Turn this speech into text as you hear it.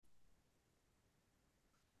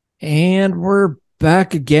And we're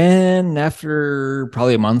back again after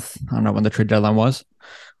probably a month. I don't know when the trade deadline was.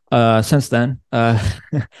 Since then,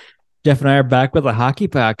 Jeff and I are back with a hockey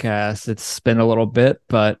podcast. It's been a little bit,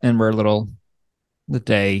 and we're the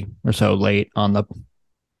day or so late on the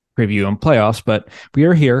preview and playoffs, but we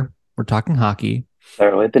are here. We're talking hockey.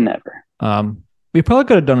 Better late than never. We probably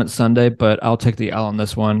could have done it Sunday, but I'll take the L on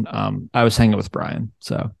this one. I was hanging with Brian,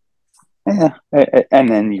 so Yeah, and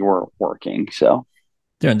then you were working, so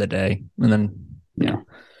during the day, and then yeah.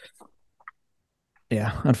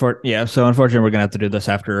 yeah, So unfortunately, we're gonna have to do this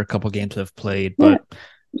after a couple games have played. yeah, But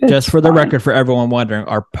just it's for the fine. record, for everyone wondering,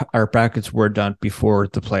 our brackets were done before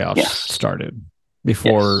the playoffs Yes, started,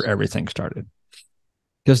 before yes. everything started.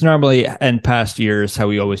 Because normally, in past years, how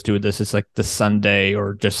we always do this is like the Sunday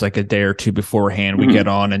or just like a day or two beforehand, we get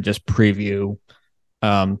Mhm. on and just preview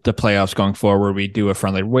the playoffs going forward. We do a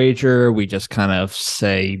friendly wager. We just kind of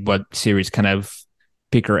say what series kind of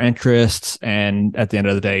pique our interests, and at the end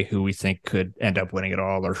of the day, who we think could end up winning it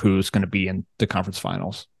all, or who's going to be in the conference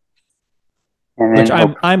finals. And Which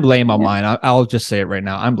then I'm lame on yeah, mine. I'll just say it right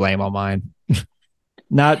now. I'm lame on mine.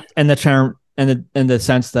 Not in the term in the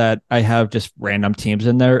sense that I have just random teams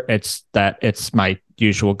in there. It's that it's my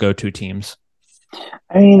usual go to teams.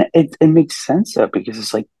 I mean it makes sense though because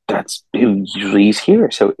it's like that's who usually is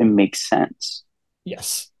here, so it makes sense.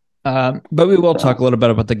 Yes. But we will talk So a little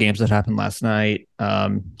bit about the games that happened last night.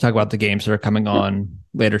 Talk about the games that are coming yeah. on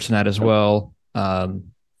later tonight as well.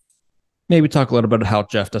 Maybe talk a little bit about how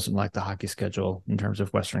Jeff doesn't like the hockey schedule in terms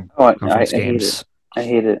of Western Oh, Conference I hate it. games. I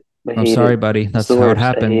hate it. I I'm hate sorry, it. buddy. It's That's the how it worst. I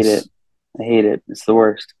hate it. happens. I hate it. It's the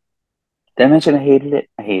worst. Did I mention I hated it?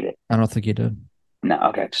 I hate it. I don't think you did. No,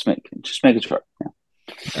 okay, just make it short.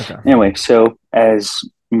 Okay. Anyway, so as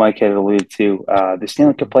Mike had alluded to, the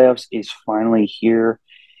Stanley Cup Playoffs is finally here.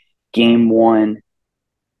 Game one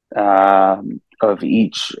of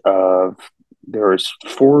each of there was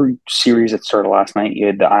four series that started last night. You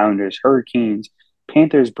had the Islanders, Hurricanes,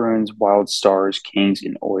 Panthers, Bruins, Wild Stars, Kings,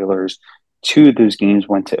 and Oilers. Two of those games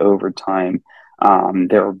went to overtime.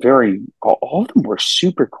 They were all of them were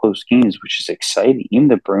super close games, which is exciting. Even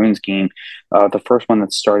the Bruins game, the first one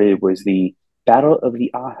that started was the Battle of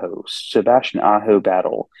the Ahos, Sebastian Aho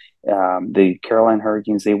battle. The Carolina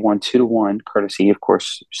Hurricanes, they won 2-1, courtesy, of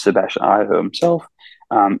course, Sebastian Aho himself.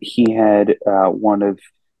 He had one of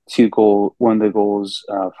the goals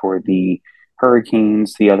for the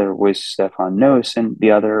Hurricanes. The other was Stefan Noes, and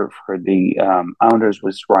the other for the Islanders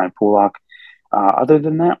was Ryan Pulock. Other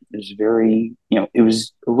than that, it was it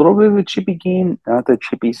was a little bit of a chippy game, not the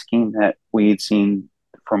chippiest game that we had seen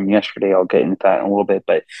from yesterday. I'll get into that in a little bit,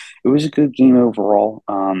 but it was a good game overall.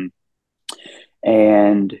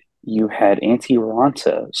 And you had Antti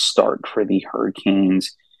Ranta start for the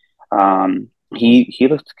Hurricanes. He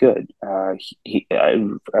looked good. I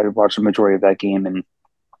watched the majority of that game, and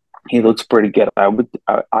he looks pretty good.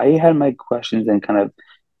 I had my questions and kind of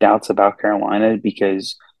doubts about Carolina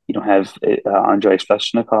because you don't have Andrei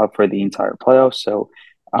Svechnikov for the entire playoffs, so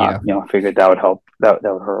Yeah. I figured that would help. That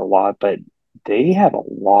would hurt a lot, but they have a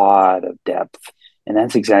lot of depth, and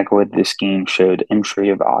that's exactly what this game showed. Entry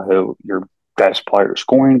of Aho, your best player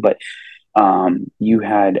scoring, but you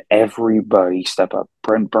had everybody step up.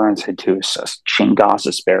 Brent Burns had 2 assists.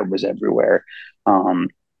 Shingas Spare was everywhere. Um,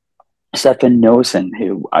 Stefan Noesen,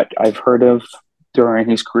 who I've heard of during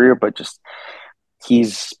his career, but just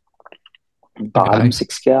he's A bottom guy.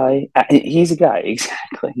 six guy. He's a guy,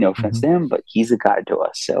 exactly. No offense Mm-hmm. to him, but he's a guy to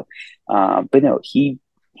us. So, but no, he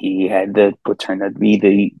had the what turned out to be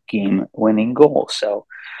the game winning goal. So,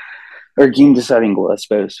 or game deciding goal, I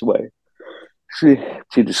suppose, way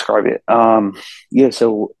to describe it. Yeah,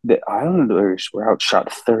 so the Islanders were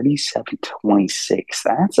outshot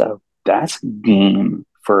 37-26. That's a game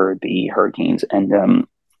for the Hurricanes. And It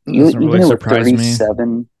doesn't even really though with surprise me.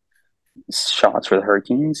 37 shots for the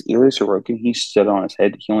Hurricanes, Ilya Sorokin, he stood on his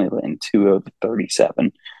head. He only let in 2 of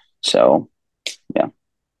 37. So, yeah.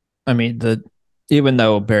 I mean, the even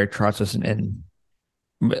though Barry Trotz isn't in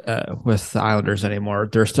with the Islanders anymore,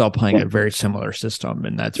 they're still playing Yeah. a very similar system,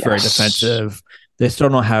 and that's very Yes. defensive. They still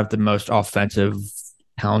don't have the most offensive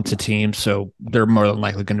talented team, so they're more than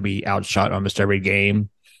likely going to be outshot almost every game.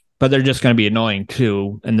 But they're just going to be annoying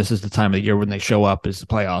too. And this is the time of the year when they show up is the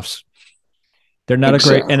playoffs. They're not a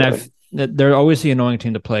great, and Exactly. I've they're always the annoying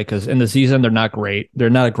team to play because in the season they're not great. They're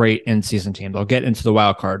not a great in season team. They'll get into the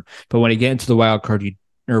wild card, but when you get into the wild card, you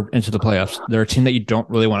or into the playoffs, they're a team that you don't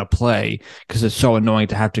really want to play because it's so annoying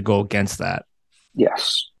to have to go against that.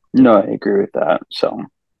 Yes. No, I agree with that. So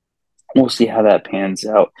we'll see how that pans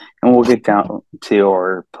out, and we'll get down to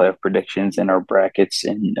our playoff predictions and our brackets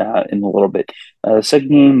in a little bit. The second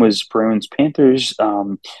game was Bruins Panthers.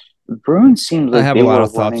 Bruins seemed I like have they a lot were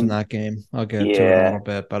of thoughts in running. that game. I'll get to it in a Yeah, little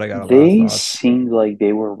bit, but I got a lot of they thoughts. seemed like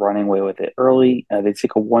they were running away with it early. They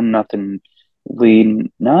take a 1-0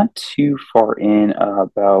 lead, not too far in.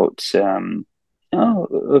 About oh,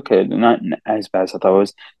 okay, not as bad as I thought it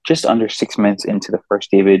was. Just under 6 minutes into the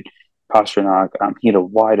first, David Pastrnak, he had a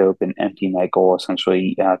wide open empty net goal.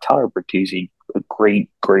 Essentially, Tyler Bertuzzi, a great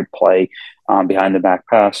play behind the back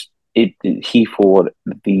pass. He fooled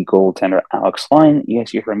the goaltender Alex Line.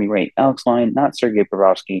 Yes, you heard me right. Alex Line, not Sergei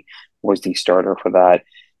Bobrovsky, was the starter for that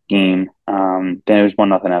game. Then it was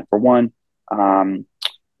 1-0 after one. And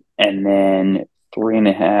then three and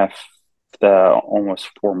a half, almost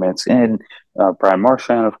 4 minutes in, Brad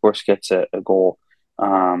Marchand, of course, gets a goal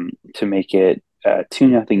to make it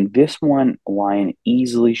 2-0. This one, Lion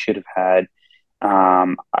easily should have had.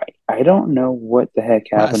 I don't know what the heck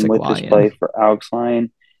happened Classic with this Lion. play for Alex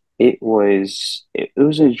Lyon. It was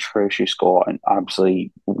an atrocious goal, and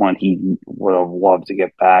obviously one he would have loved to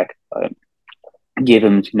get back. Gave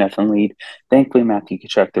him a 2-0 lead. Thankfully, Matthew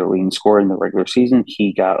Tkachuk, their leading scorer in the regular season,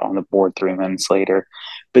 he got on the board 3 minutes later.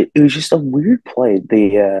 But it was just a weird play.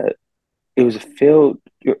 It was a failed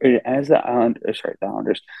as the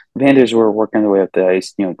Islanders, Vanders were working their way up the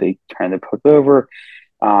ice. They turned the puck over.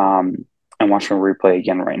 I'm watching a replay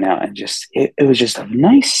again right now, and it was just a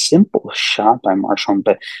nice, simple shot by Marshall.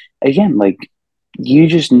 But again, like you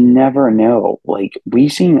just never know. Like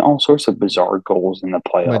we've seen all sorts of bizarre goals in the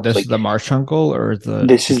Wait, playoffs. this is Like the Marchand goal or the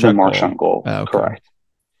this is the Kachuk goal? Marchand goal, Oh, okay. correct? I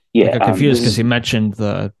Yeah, got confused this because he is mentioned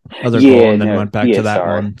the other goal yeah, and then no, went back to yeah. that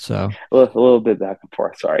Sorry, one. So a little bit back and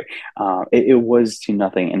forth. Sorry, it was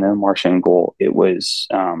 2-0, and then Martian goal. It was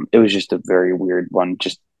just a very weird one,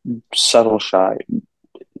 just subtle shot,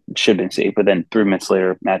 should have been saved. But then 3 minutes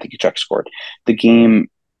later, Matthew Tkachuk scored the game,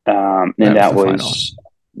 and that was that the final. was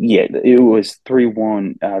yeah, it was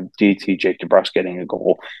 3-1 due to Jake DeBrusk getting a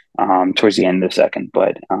goal towards the end of the second.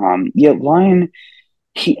 But yeah, Lyon.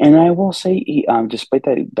 And I will say, despite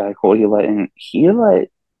that goal, he had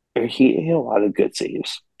a lot of good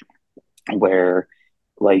saves where,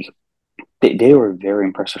 like, they were very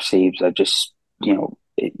impressive saves that just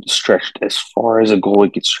it stretched as far as a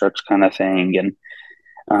goalie could stretch, kind of thing.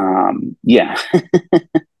 And yeah,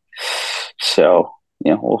 so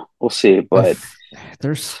we'll see. But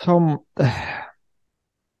There's some.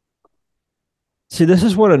 See, this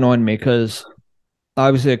is what annoyed me because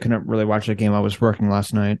obviously I couldn't really watch the game. I was working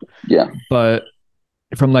last night, yeah, but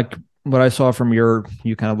from like what I saw from you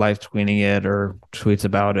kind of live tweeting it or tweets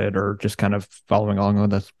about it or just kind of following along on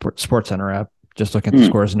the Sports Center app, just looking at the mm,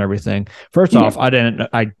 scores and everything. First yeah, off, I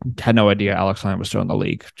had no idea Alex Lyon was still in the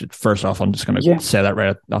league. First off, I'm just going yeah. to say that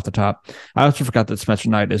right off the top. I also forgot that Spencer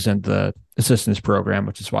Knight is in the assistance program,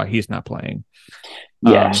 which is why he's not playing.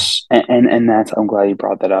 Um, Yes, and that's I'm glad you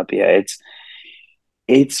brought that up. Yeah,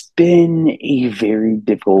 it's been a very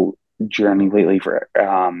difficult journey lately for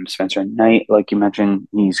Spencer Knight. Like you mentioned,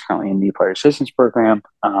 he's currently in the player assistance program,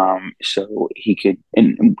 so he could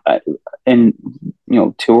and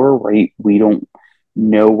to our right, we don't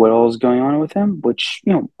know what all is going on with him. Which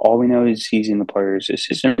all we know is he's in the players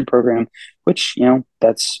assistant program, which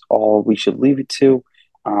that's all we should leave it to.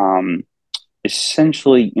 Um,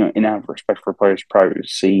 Essentially, in out of respect for players'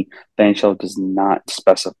 privacy, the NHL does not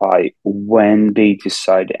specify when they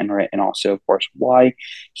decide to enter it, and also, of course, why.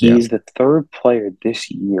 He yeah, is the third player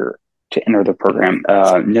this year to enter the program.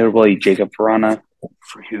 Notably, Jacob Verana,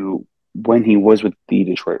 who, when he was with the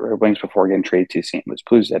Detroit Red Wings before getting traded to St. Louis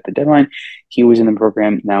Blues at the deadline, he was in the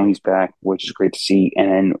program. Now he's back, which is great to see.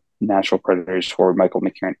 And Nashville Predators forward Michael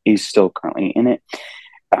McCarron is still currently in it.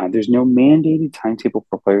 There's no mandated timetable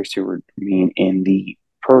for players to remain in the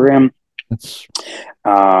program. that's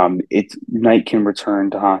It's Knight can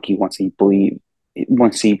return to hockey once he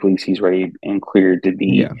believes he's ready and cleared to be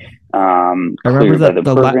yeah. I remember cleared by that the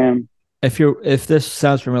the program. if this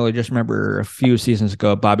sounds familiar, just remember a few seasons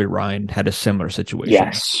ago, Bobby Ryan had a similar situation.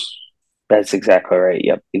 Yes, that's exactly right.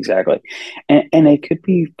 Yep, exactly. And it could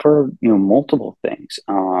be for multiple things.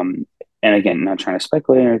 And again, not trying to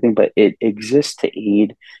speculate or anything, but it exists to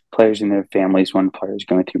aid players and their families when players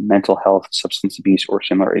going through mental health, substance abuse, or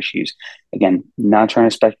similar issues. Again, not trying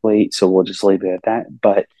to speculate, so we'll just leave it at that.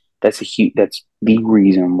 But that's the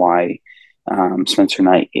reason why Spencer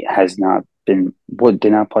Knight has not did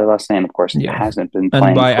not play last night, and of course Yeah. hasn't been And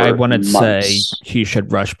playing why I for wouldn't say months. he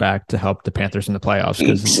should rush back to help the Panthers in the playoffs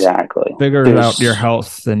because Exactly. figure out your There's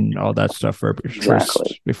health and all that stuff exactly.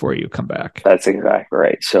 first before you come back. That's exactly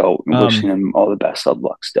right. So Um, wishing him all the best of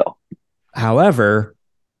luck still. however,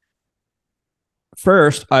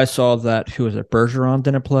 first I saw that who was it, Bergeron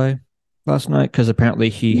didn't play. last night because apparently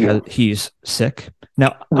Yeah. he's sick.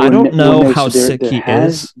 Now I Well, don't know no. how So sick he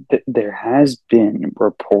is. there has been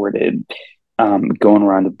reported going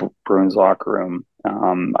around the Bruins locker room.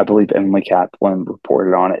 I believe Emily Kaplan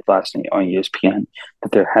reported on it last night on ESPN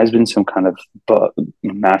that there has been some kind of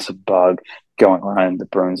massive bug going around in the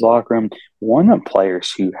Bruins locker room. One of the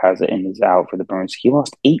players who has it and is out for the Bruins, he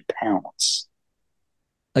lost 8 pounds.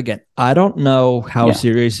 Again, I don't know how Yeah,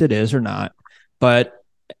 serious it is or not, but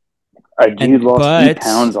a dude lost eight but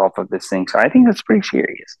pounds off of this thing, so I think that's pretty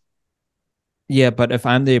serious. yeah, but if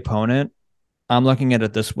I'm the opponent, I'm looking at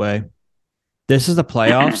it this way. This is the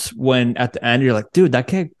playoffs when at the end you're like, dude, that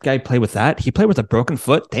guy played with that. He played with a broken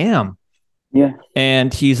foot. Damn. Yeah,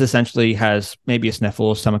 And he's essentially has maybe a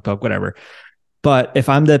sniffle, stomach bug, whatever. But if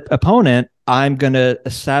I'm the opponent, I'm gonna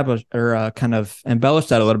establish or kind of embellish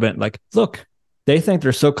that a little bit. Like, look, they think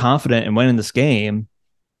they're so confident in winning this game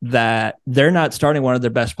that they're not starting one of their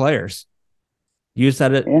best players. Use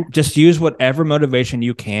that. yeah, Just use whatever motivation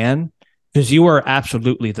you can because you are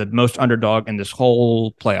absolutely the most underdog in this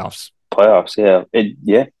whole playoffs. playoffs. Yeah,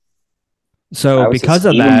 yeah. So I would say because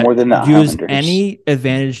of even more that, than the use Islanders. any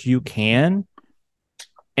advantage you can.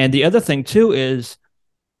 And the other thing too is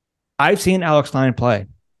I've seen Alex Lyon play.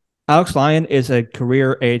 Alex Lyon is a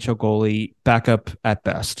career AHL goalie, backup at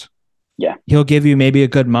best. Yeah, He'll give you maybe a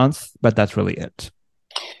good month, but that's really it.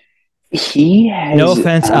 he No has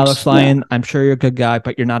offense, Alex abs. Yeah, Lyon. I'm sure you're a good guy,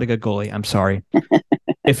 but you're not a good goalie. I'm sorry.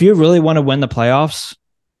 If you really want to win the playoffs,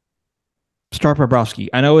 start Bobrovsky.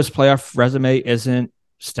 I know his playoff resume isn't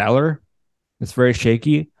stellar. It's very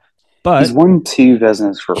shaky, he's but won two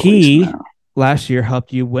Vezinas for a reason he now. last year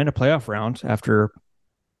helped you win a playoff round after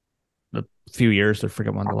a few years. I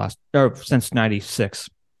forget when the last, or since '96.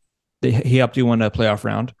 He helped you win a playoff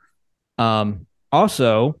round.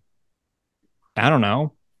 Also, I don't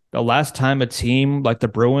know. The last time a team like the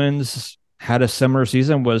Bruins had a similar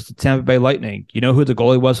season was the Tampa Bay Lightning. You know who the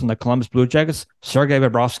goalie was in the Columbus Blue Jackets? Sergei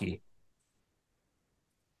Bobrovsky.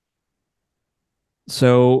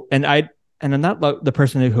 So, and I'm not the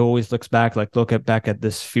person who always looks back, like back at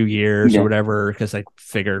this few years or Yeah, whatever, because I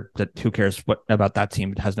figure that who cares what about that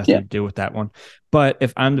team? It has nothing yeah. to do with that one. But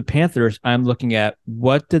if I'm the Panthers, I'm looking at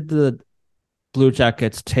what did the Blue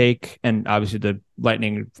Jackets take, and obviously the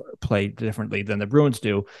Lightning play differently than the Bruins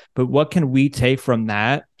do. But what can we take from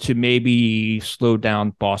that to maybe slow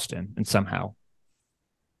down Boston and somehow,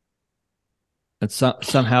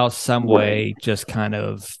 some Right. way, just kind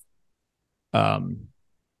of um,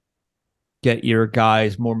 get your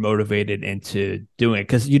guys more motivated into doing it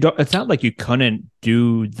because you don't. It's not like you couldn't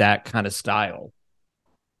do that kind of style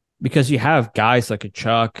because you have guys like a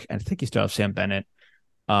Chuck, and I think you still have Sam Bennett,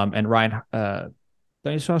 and Ryan. Don't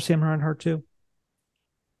you still have Sam Reinhart too?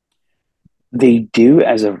 They do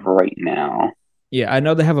as of right now. Yeah, I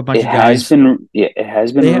know they have a bunch of guys. It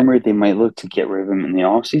has been They ha- rumored they might look to get rid of him in the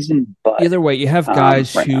offseason, but Either way, you have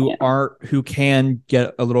guys right now, who yeah. aren't who can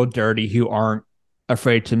get a little dirty, who aren't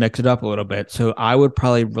afraid to mix it up a little bit. So I would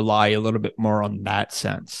probably rely a little bit more on that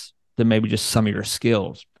sense than maybe just some of your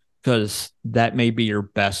skills, because that may be your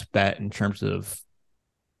best bet in terms of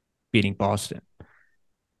beating Boston.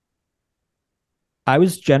 I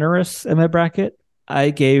was generous in my bracket. I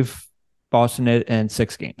gave Boston it in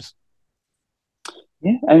 6 games.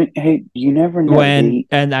 Yeah, I mean, hey, you never know.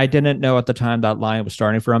 And I didn't know at the time that line was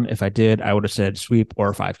starting from. If I did, I would have said sweep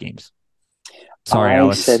or 5 games. Sorry, I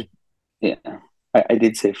Alex. said, yeah, I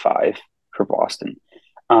did say five for Boston.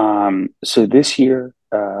 So this year,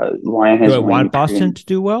 Lion Do has I winning want Boston period. to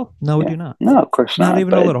do well? No, we Yeah, do not. no, of course Not not.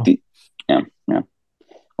 even a little. Yeah, yeah,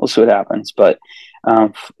 we'll see what happens. But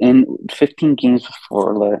in 15 games with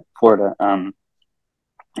Florida,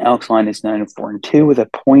 Alex Line is 9-4-2 with a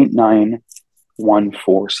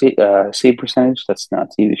 .914 save percentage. That's not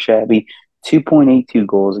too shabby. 2.82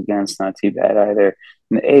 goals against, not too bad either.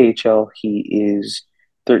 In the AHL, he is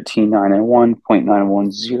 13-9-1,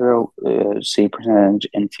 .910 save percentage,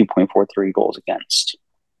 and 2.43 goals against.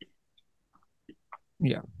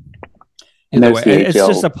 Yeah. And Either there's way, the it's just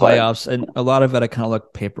AHL, the but playoffs, and a lot of it I kind of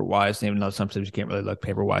look paper wise, even though sometimes you can't really look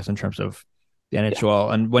paper wise in terms of the yeah,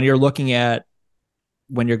 NHL. And when you're looking at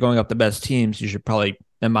when you're going up the best teams, you should probably,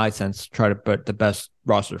 in my sense, try to put the best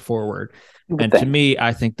roster forward. you would And to think. me,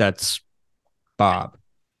 I think that's Bob.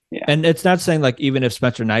 Yeah, And it's not saying like even if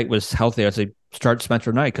Spencer Knight was healthy, I'd say start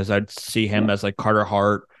Spencer Knight because I'd see him yeah, as like Carter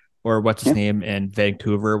Hart or what's his yeah. name in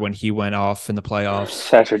Vancouver when he went off in the playoffs.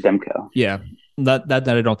 Thatcher Demko. Yeah, that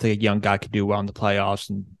I don't think a young guy could do well in the playoffs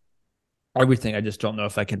and everything. I just don't know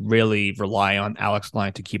if I can really rely on Alex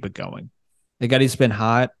Lyon to keep it going. The guy he's been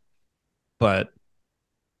hot, but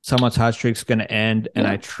someone's hot streak's going to end, and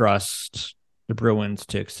Yeah. I trust the Bruins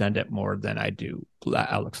to extend it more than I do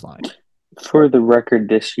Alex Line. For the record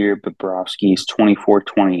this year, Bobrovsky's 24,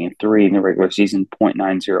 20, and 3 in the regular season,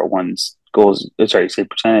 .901 goals, sorry, say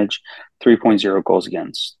percentage, 3.0 goals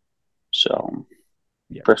against. So,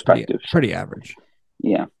 Yeah, perspective. pretty average.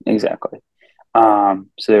 Yeah, exactly. So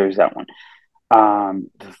there's that one.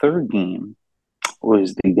 The third game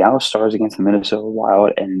was the Dallas Stars against the Minnesota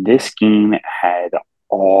Wild, and this game had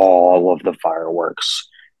all of the fireworks.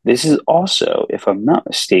 This is also, if I'm not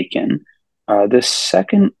mistaken, the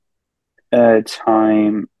second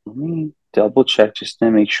time. Let me double check just to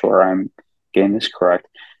make sure I'm getting this correct.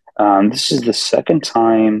 This is the second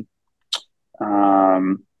time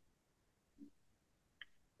um,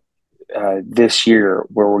 this year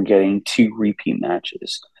where we're getting two repeat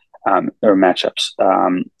matches or matchups.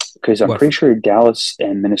 Because I'm What? pretty sure Dallas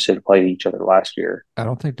and Minnesota played each other last year. I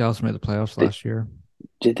don't think Dallas made the playoffs They, last year.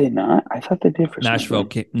 did they not? I thought they did for some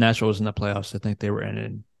reason. Nashville was in the playoffs. I think they were in,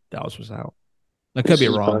 and Dallas was out. I could This be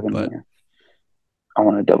is wrong, bugging me. but I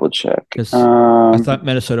want to double check. because I thought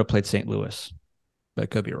Minnesota played St. Louis, but I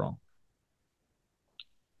could be wrong.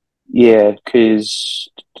 Yeah, because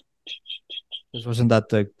Wasn't that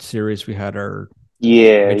the series we had our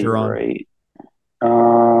yeah, wager you're on? right.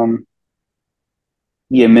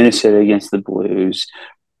 Yeah, Minnesota against the Blues,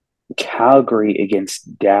 Calgary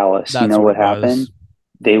against Dallas. You That's know what what it happened? was,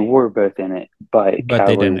 They were both in it, but but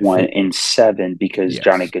they Calgary didn't won fit. in 7 because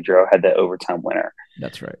Johnny Yes, Gaudreau had the overtime winner.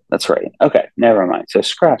 that's right. That's right. Okay, never mind. So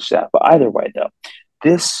scratch that. But either way, though,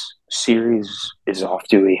 this series is off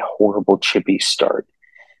to a horrible, chippy start.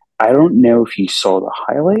 I don't know if you saw the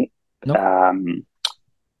highlight. Nope. Um,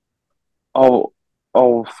 I'll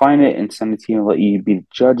I'll find it and send it to you and let you be the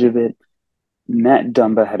judge of it. Matt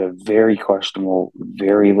Dumba had a very questionable,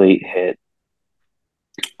 very late hit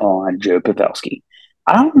on Joe Pavelski.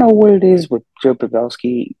 I don't know what it is with Joe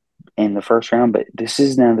Pavelski in the first round, but this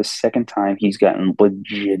is now the second time he's gotten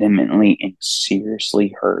legitimately and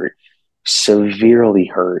seriously hurt, severely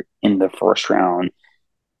hurt in the first round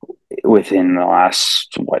within the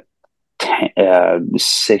last,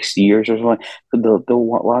 6 years or something. The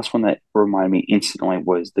last one that reminded me instantly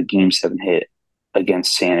was the Game 7 hit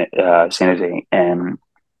against San Jose and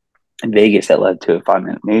Vegas that led to a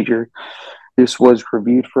 5-minute major. This was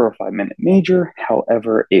reviewed for a 5-minute major.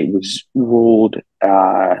 However, it was ruled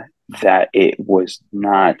that it was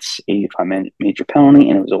not a 5-minute major penalty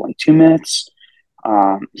and it was only 2 minutes.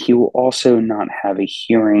 He will also not have a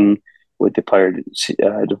hearing with the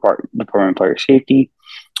Department of Player Safety.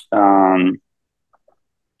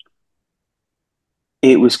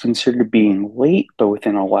 It was considered being late, but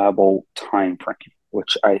within a allowable time frame,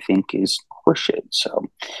 which I think is horseshit. So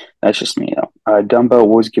that's just me, though. Dumbo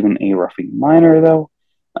was given a roughing minor, though,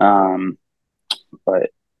 but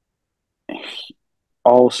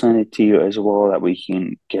I'll send it to you as well that we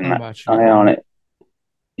can get an eye on it.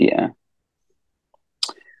 Yeah.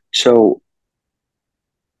 So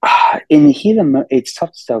in the heat of it's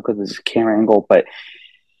tough to tell because it's a camera angle, but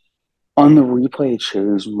on the replay, it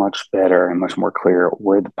shows much better and much more clear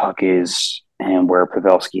where the puck is and where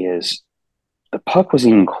Pavelski is. The puck was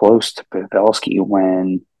even close to Pavelski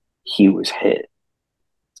when he was hit.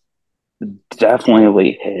 Definitely a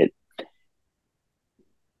late hit.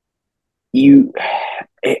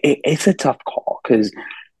 It's a tough call because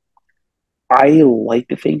I like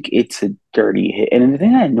to think it's a dirty hit. And the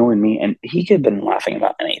thing that annoyed me, and he could have been laughing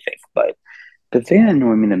about anything, but the thing that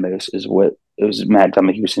annoyed me the most is what it was Matt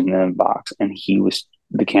Dumba. He was sitting in the box and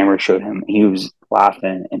the camera showed him, he was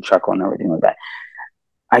laughing and chuckling and everything like that.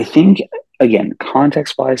 I think, again,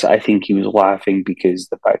 context wise, I think he was laughing because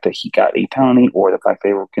the fact that he got a penalty or the fact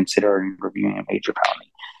they were considering reviewing a major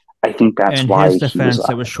penalty. I think that's why his he was defense,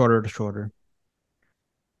 laughing. it was shorter to shorter.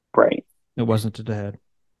 Right. It wasn't to the head.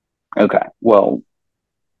 Okay. Well,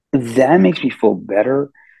 that makes me feel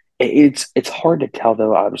better. It's hard to tell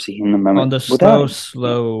though, obviously in the moment. On the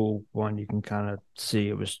slow one, you can kind of see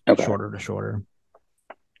it was shorter to shorter.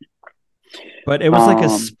 But it was like a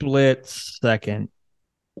split second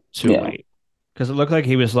too late because it looked like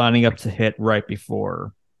he was lining up to hit right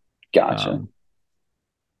before. Gotcha.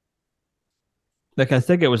 I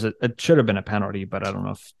think it should have been a penalty, but I don't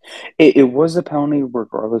know if it was a penalty.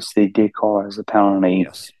 Regardless, they did call it as a penalty.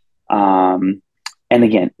 Yes. And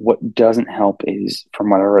again, what doesn't help is, from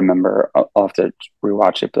what I remember, I'll have to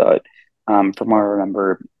rewatch it, but from what I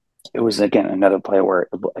remember, it was again another play where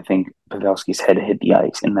I think Pavelski's head hit the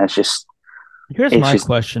ice, and that's just. Here's my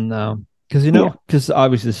question though, because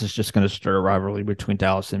obviously this is just going to stir a rivalry between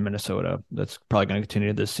Dallas and Minnesota. That's probably going to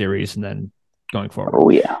continue this series and then going forward. Oh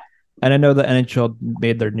yeah. And I know the NHL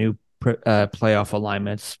made their new playoff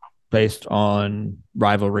alignments based on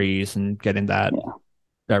rivalries and getting that Yeah,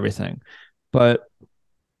 everything. But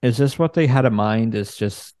is this what they had in mind? Is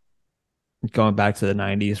just going back to the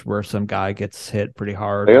 90s where some guy gets hit pretty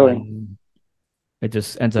hard clearly. and it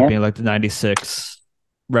just ends up Yeah, being like the 96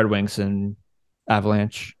 Red Wings and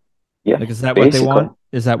Avalanche? yeah, Like, is that what they basically. want?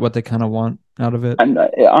 Is that what they kind of want out of it? I'm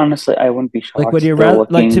not, honestly, I wouldn't be Like, shocked would if you they're rather,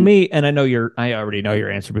 like, to looking. me, and I already know your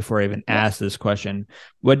answer before I even Yeah. asked this question.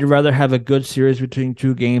 Would you rather have a good series between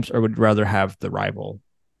two games, or would you rather have the rival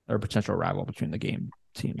or potential rival between the game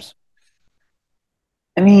teams?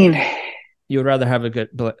 I mean, You would rather have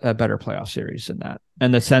a better playoff series than that,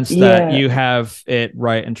 in the sense that yeah, you have it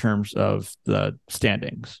right in terms of the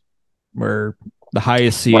standings, where the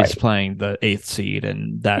highest seed is right, playing the eighth seed,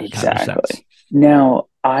 and that kind of sense. exactly. Now,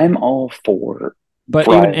 I'm all for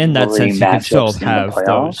But even in that rivalry sense, you can still matchups in the have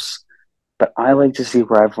those. playoffs, but I like to see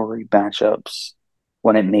rivalry matchups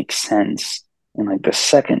when it makes sense in like the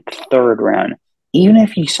second, third round. Even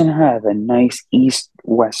if you somehow have a nice East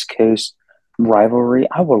West Coast rivalry,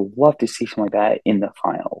 I would love to see something like that in the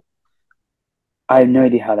final. I have no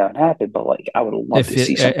idea how that would happen, but like I would love to If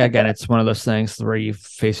it see something like again, that. it's one of those things where you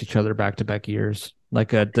face each other back to back years, like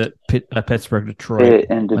Pittsburgh, Detroit, Pitt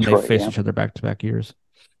and when they Detroit, face yeah. each other back to back years.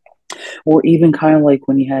 Or even kind of like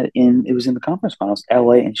when you had in it was in the conference finals,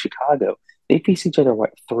 LA and Chicago. They faced each other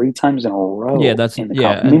what three times in a Yeah, row that's in the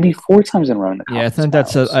yeah, and maybe four times in a row in the yeah, I conference think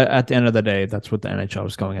that's finals. at the end of the day, that's what the NHL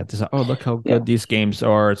was going at. This, oh, look how Yeah, good these games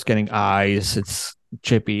are. It's getting eyes. It's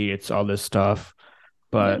chippy. It's all this stuff.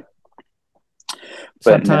 yeah. But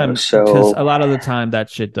But no, sometimes, because so a lot of the time that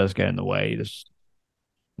shit does get in the way. Just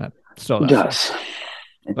that still it that sucks. does.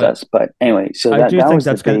 It But does. But anyway, so I do that think was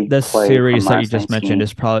the that's gonna big this play from series that you last just night's mentioned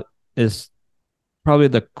game. is probably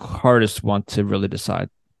the hardest one to really decide.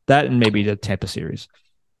 That and maybe the Tampa series.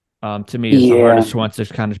 To me, is the Yeah, hardest one to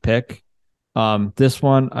kind of pick. This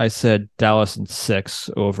one I said Dallas in 6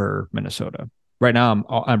 over Minnesota. Right now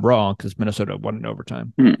I'm wrong because Minnesota won in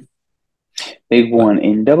overtime. hmm. They But won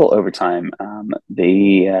in double overtime.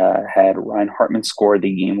 They had Ryan Hartman score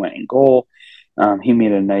the game-winning goal. He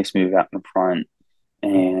made a nice move out in front,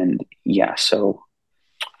 and yeah, so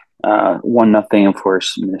 1-0, of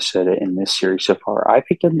course, Minnesota in this series so far. I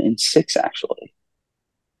picked them in six, actually.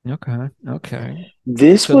 okay, okay.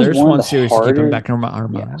 This So was there's one of one the series to keep in harder, back in our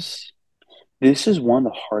mind. yes, this is one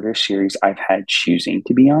of the harder series I've had choosing,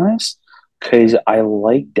 to be honest, because I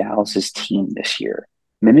like Dallas's team this year.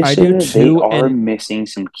 I do Minnesota, they too, are and missing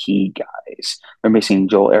some key guys. They're missing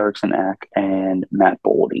Joel Eriksson Ek and Matt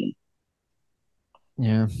Boldy.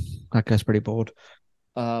 yeah, that guy's pretty bold.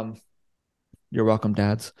 Um, you're welcome,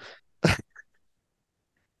 dads.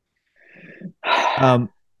 Um,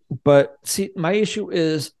 but see, my issue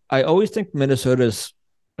is I always think Minnesota's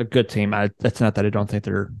a good team. That's not that I don't think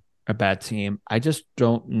they're a bad team. I just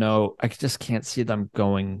don't know. I just can't see them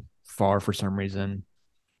going far for some reason.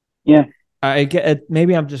 Yeah, I get it.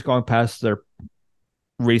 Maybe I'm just going past their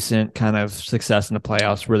recent kind of success in the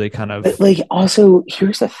playoffs, really kind but of. like also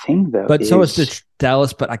here's the thing though But so is is the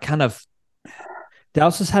Dallas. But I kind of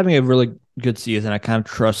Dallas is having a really good season. I kind of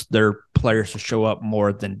trust their players to show up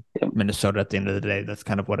more than Minnesota at the end of the day. That's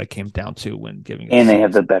kind of what it came down to when giving it a and they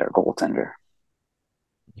have series. the better goaltender.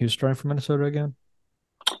 He was starting for Minnesota again.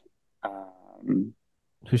 Um,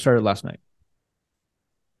 Who started last night?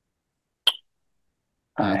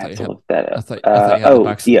 I I thought have you to had. look that up. I thought you had the Oh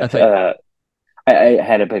box. yeah, I thought. I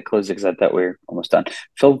had a bit close because I thought we were almost done.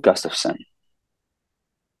 Phil Gustafson.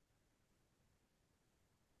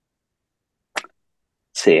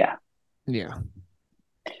 So yeah, Yeah.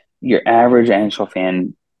 your average NHL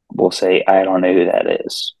fan will say, "I don't know who that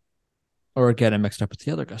is." Or get him mixed up with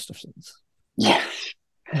the other Gustafsons. Yeah,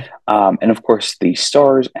 and of course the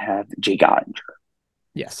Stars have Jake Ottinger.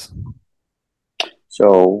 Yes.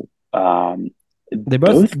 So They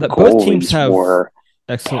both both teams goalies have were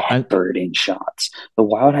excellent. peppered in shots. The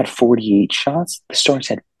Wild had 48 shots. The Stars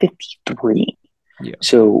had 53. Yeah.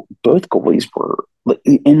 So both goalies were,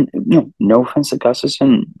 and no offense to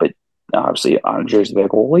Gustafson, but obviously Ottinger's the big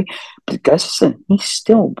goalie. But Gustafson, he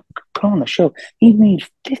still put on the show. He made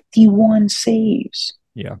 51 saves.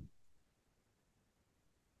 Yeah.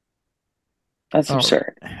 That's All right.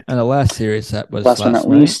 absurd. And the last series that was Last but last not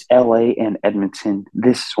night, least, LA and Edmonton.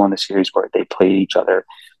 This is one of the series where they played each other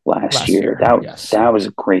last last year. year. That Yes. that was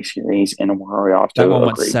a great series, and we're off That to one a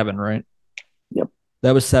went great. 7, right? Yep.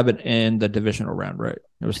 That was 7 in the divisional round, right?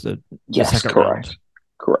 It was the Yes, second round, correct.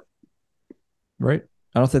 Correct. right?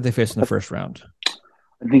 I don't think they faced in the first round.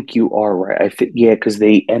 I think you are right. I think yeah, because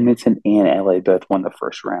they Edmonton and LA both won the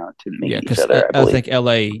first round to Yeah, meet each because other. I I believe think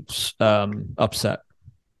LA upset,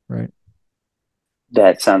 right?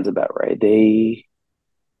 that sounds about right. They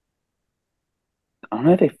I don't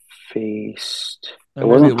know if they faced. Or It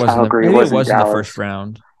maybe it wasn't wasn't Calgary. It maybe it wasn't was in the first Dallas.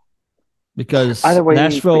 round because Either way, they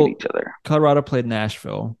played Nashville, each other. Colorado played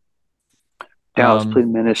Nashville. Dallas played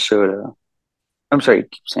Um, Minnesota. I'm sorry, I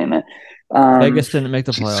keep saying that. Vegas didn't make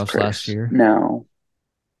the Jesus playoffs last Christ. year. No.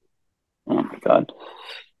 Oh my God.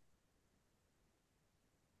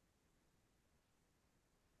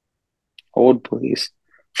 Hold, please.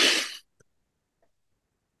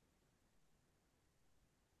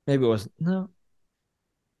 Maybe it wasn't. No,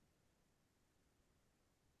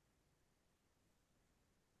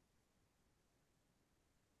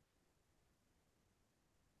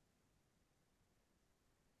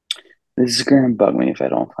 This is going to bug me if I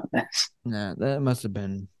don't find this. nah, that must have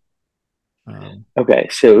been. Um, Okay,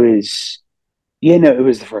 so it was. Yeah, no, it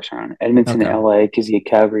was the first round. Edmonton, okay, LA, because you had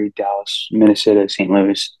Calgary, Dallas, Minnesota, St.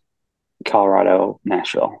 Louis, Colorado,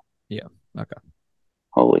 Nashville. yeah, okay.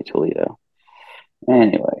 Holy Toledo.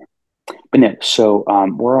 Anyway, but no, so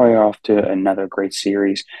we're already off to another great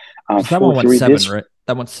series. Because that one went 4-3. seven, right?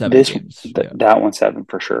 That went seven games. Yeah, That one seven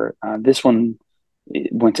for sure. This one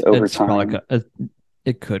it went to it's probably overtime.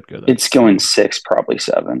 it could go that It's going six, probably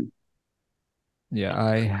seven. Yeah,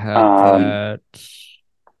 I had Um, that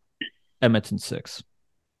Edmonton six.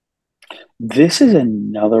 this is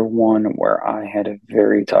another one where I had a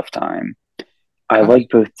very tough time. I I like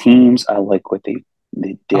both teams. I like what they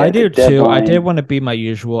did I at the did too. I did deadline. want to be my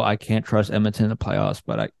usual. I can't trust Edmonton in the playoffs,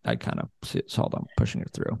 but I kind of saw them pushing it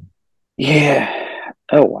through. Yeah.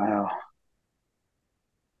 Oh wow.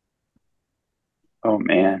 Oh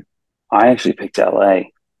man. I actually picked LA.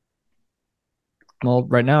 Well,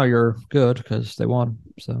 right now you're good because they won.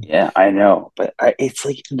 So Yeah, I know, but it's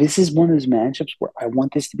like this is one of those matchups where I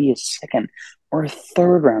want this to be a second or a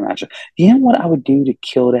third round matchup. You know what I would do to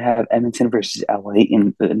kill to have Edmonton versus LA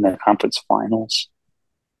in the conference finals?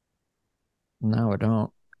 no, I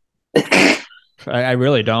don't. I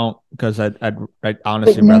really don't because I'd But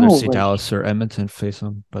honestly rather no, see like, Dallas or Edmonton face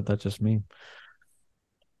them, but that's just me.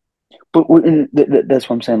 that's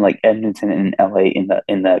what I'm saying. Like Edmonton and LA in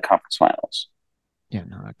the conference finals. Yeah,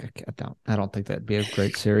 no, I don't. I don't think that'd be a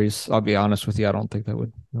great series. I'll be honest with you. I don't think that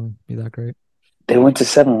would really be that great. They went to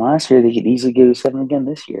seven last year. They could easily go to seven again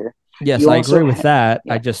this year. Yes, You I also, agree with that.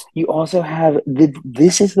 I yeah, just you also have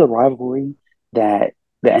this is the rivalry that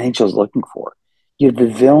the NHL is looking for. You have the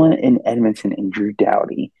villain in Edmonton and Drew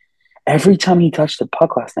Doughty. Every time he touched the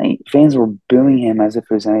puck last night, fans were booing him as if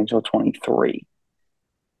it was NHL 23.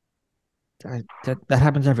 that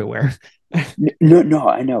happens everywhere. No, no,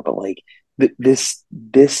 I know, but like this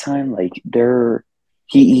time, like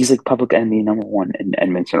he's like public enemy number one in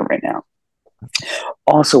Edmonton right now.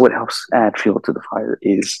 Also, what helps add fuel to the fire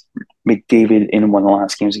is McDavid in one of the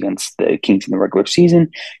last games against the Kings in the regular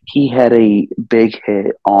season. He had a big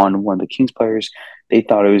hit on one of the Kings players. They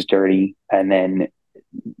thought it was dirty, and then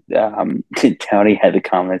Downey had the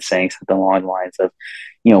comment saying something along the lines of,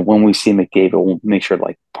 when we see McDavid, we'll make sure to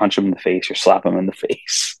like punch him in the face or slap him in the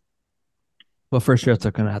face Well, first year, it's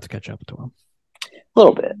going to have to catch up to him. a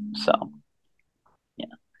little bit. So yeah.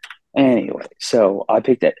 Anyway, so I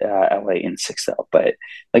picked LA in six though, but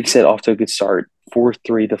like I said, off to a good start.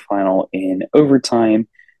 4-3 the final in overtime.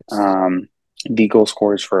 Um, the goal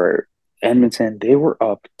scorers for Edmonton, they were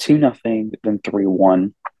up 2-0, then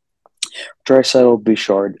 3-1. Draisaitl,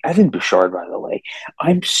 Bouchard. I think Bouchard, by the way,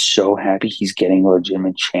 I'm so happy he's getting a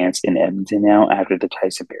legitimate chance in Edmonton now after the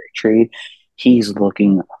Tyson Berry trade. He's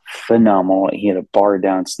looking phenomenal. He had a bar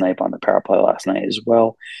down snipe on the power play last night as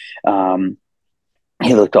well. Um,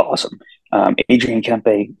 he looked awesome. Adrian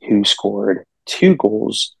Kempe, who scored two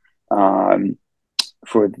goals um,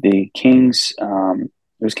 for the Kings, it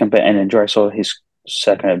was Kempe, and then Draisaitl, his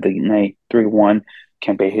second of the night, 3-1.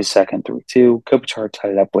 Kempe, his second, 3-2. Kopitar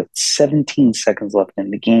tied it up with 17 seconds left in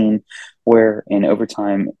the game, where in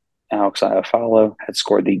overtime, Alex Iafallo had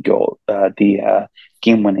scored the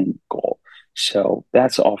game-winning goal. So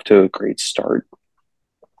that's off to a great start.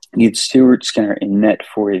 You had Stuart Skinner in net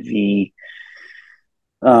for the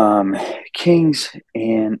um, Kings,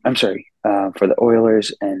 and I'm sorry, for the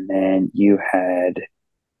Oilers, and then you had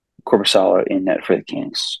Corbusalo in net for the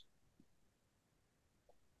Kings.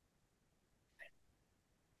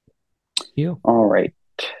 You. All right,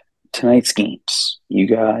 tonight's games. You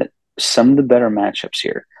got some of the better matchups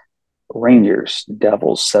here. Rangers,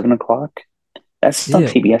 Devils, 7 o'clock. That's on Ew.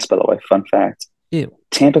 TBS, by the way. Fun fact. Ew.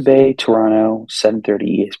 Tampa Bay, Toronto,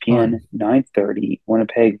 7:30 ESPN. Fun. 9:30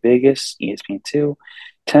 Winnipeg, Vegas, ESPN 2.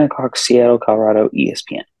 10 o'clock Seattle, Colorado,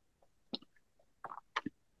 ESPN.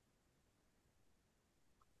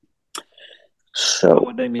 Oh, So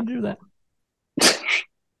I didn't mean to do that.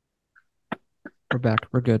 We're back.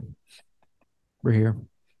 We're good. We're here.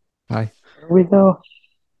 Hi. Are we though?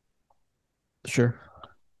 Sure.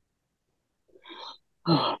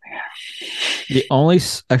 Oh,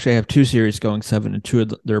 Actually, I have two series going seven,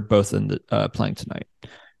 and they're both in the playing tonight.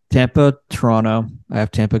 Tampa, Toronto. I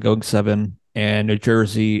have Tampa going seven, and New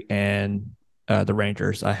Jersey and the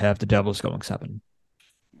Rangers. I have the Devils going seven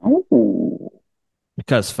man. Oh,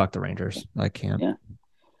 because fuck the Rangers. I can't. yeah.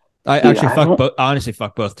 I Dude, actually I fuck don't. both. Honestly,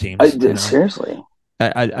 fuck both teams. Seriously.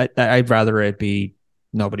 I'd rather it be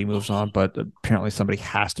nobody moves on, but apparently somebody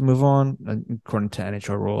has to move on according to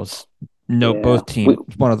NHL rules. No, Yeah. both team,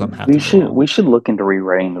 one of them have We to move should on. we should look into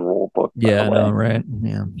rewriting the rule book, by the Yeah, I know, way. right?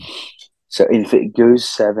 Yeah. So if it goes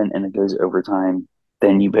seven and it goes overtime,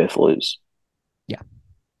 then you both lose. Yeah.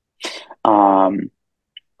 Um,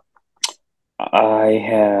 I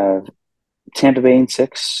have Tampa Bay in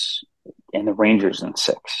six and the Rangers in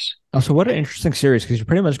six. Also, what an interesting series because you're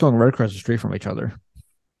pretty much going right across the street from each other.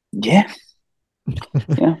 Yeah,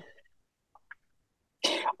 yeah.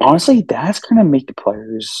 Honestly, that's gonna make the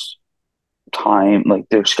players time, like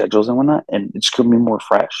their schedules and whatnot, and it's gonna be more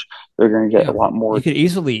fresh. They're gonna get a Yeah. lot You more. could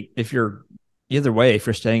easily, if you're either way,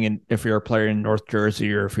 if you're a player in North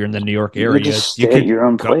Jersey or if you're in the New York You could area, just you stay at could your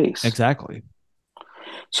own go. place. Exactly.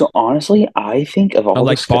 So honestly, I think of all the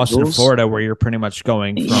Unlike Boston, schedules, Florida, where you're pretty much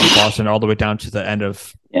going from Boston all the way down to the end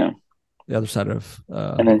of yeah, the other side of,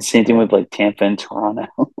 and then same thing with like Tampa and Toronto.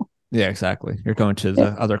 yeah, exactly. You're going to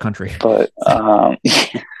Yeah. the other country. But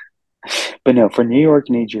but no, for New York,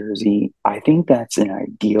 New Jersey, I think that's an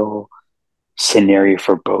ideal scenario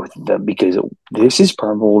for both of them because this is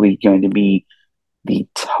probably going to be the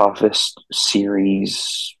toughest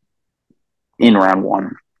series in round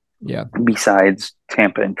one, Yeah. besides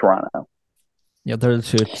Tampa and Toronto. Yeah, they're the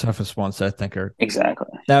two toughest ones that I think are. Exactly.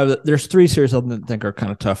 Now, there's three series I think are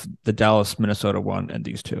kind of tough: the Dallas, Minnesota one, and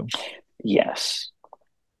these two. Yes.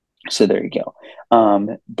 So there you go.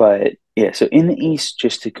 But yeah, so in the East,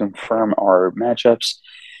 just to confirm our matchups,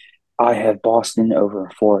 I have Boston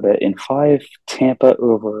over Florida in five, Tampa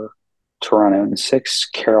over Toronto in six,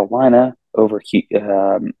 Carolina over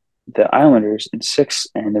the Islanders in six,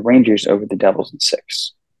 and the Rangers over the Devils in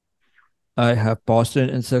six. I have Boston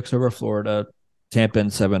in six over Florida, Tampa in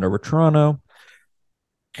seven over Toronto,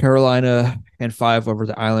 Carolina in five over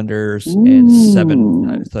the Islanders, and seven,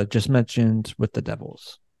 Ooh. as I just mentioned, with the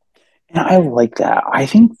Devils. And I like that. I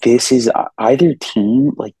think this is either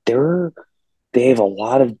team, like they have a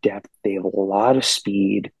lot of depth, they have a lot of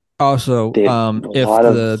speed, Also, they have a lot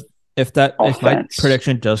of if my offense.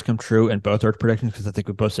 prediction does come true and both our predictions, because I think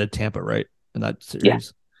we both said Tampa right in that Yeah.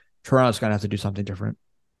 series, Toronto's gonna have to do something different.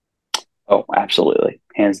 Oh, absolutely.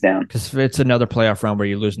 Hands down. Because if it's another playoff round where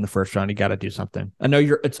you lose in the first round, you got to do something. I know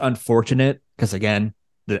it's unfortunate because again,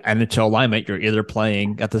 the NHL alignment, you're either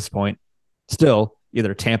playing at this point still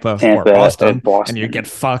either Tampa or Tampa or Boston, and you get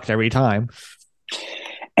Boston. fucked every time.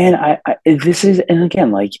 And this is, and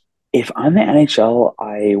again, like if I'm the NHL,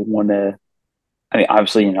 I want to. I mean,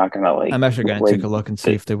 obviously, you're not gonna I'm actually going to like take a look and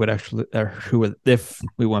see the, if they would actually, or who would, if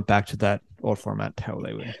we went back to that old format, how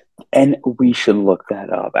they would. and we should look that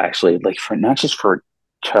up actually, like for not just for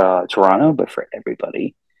Toronto, but for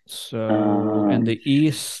everybody. So in Um, the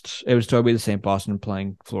East, it would still be the same. Boston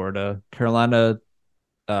playing Florida, Carolina,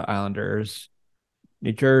 Islanders,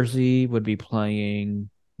 New Jersey would be playing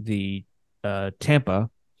the Tampa,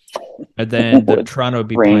 and then the with Toronto would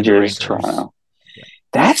be playing the Rangers, Rangers. Toronto. Yeah.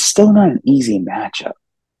 That's still not an easy matchup.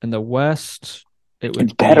 In the West, it It's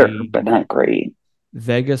would better, be but not great.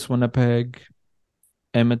 Vegas, Winnipeg,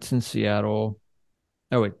 Edmonton, Seattle.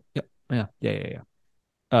 Oh wait, yeah.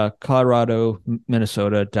 Colorado,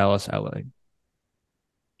 Minnesota, Dallas, LA.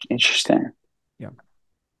 Interesting, Yeah,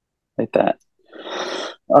 like that.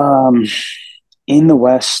 Um, in the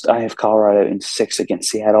West, I have Colorado in six against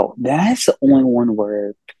Seattle. That's the only one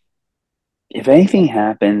where, if anything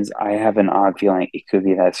happens, I have an odd feeling it could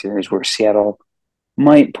be that series where Seattle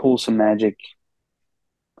might pull some magic.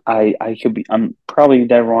 I could be, I'm probably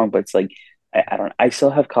dead wrong, but it's like I don't. I still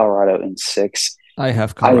have Colorado in six. I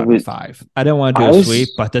have I Colorado in was five. I don't want to do I a sweep,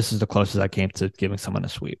 was but this is the closest I came to giving someone a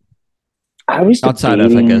sweep. I was Outside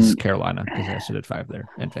of, I guess, debating. Carolina, because I also did five there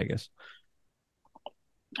in Vegas.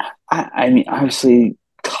 I mean, obviously,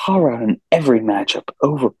 Colorado in every matchup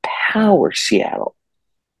overpowers Seattle,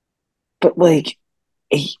 but like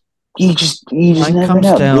eh, you just Mine never comes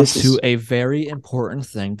know. down This to is a very important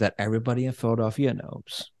thing that everybody in Philadelphia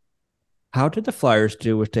knows. How did the Flyers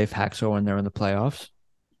do with Dave Haxor when they're in the playoffs?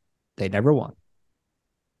 They never won.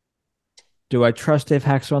 Do I trust Dave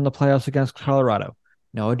Haxor in the playoffs against Colorado?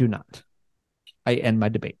 No, I do not. I end my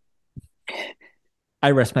debate.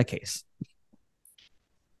 I rest my case.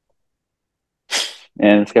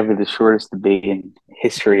 And it's got to be the shortest debate in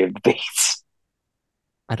history of debates.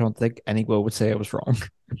 I don't think anyone would say I was wrong.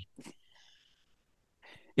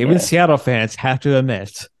 Even Yeah. Seattle fans have to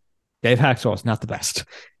admit Dave Haxall is not the best.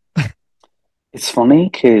 It's funny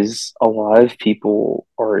because a lot of people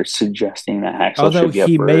are suggesting that Haxel Although should be up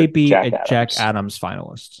he may for be Jack a Jack Adams. Adams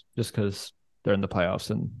finalist just because they're in the playoffs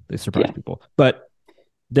and they surprise Yeah. people. But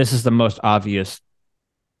this is the most obvious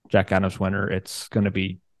Jack Adams winner. It's going to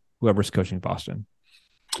be whoever's coaching Boston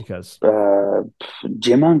because Uh,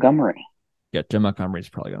 Jim Montgomery. yeah, Jim Montgomery is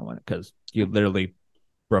probably going to win it because you literally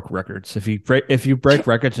broke records. If you break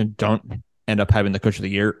records and don't end up having the coach of the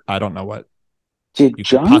year, I don't know what Did you could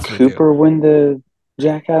John possibly do. Cooper win the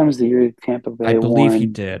Jack Adams the year Tampa I Bay believe he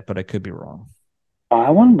won? did, but I could be wrong.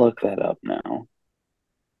 I want to look that up now.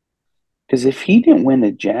 Because if he didn't win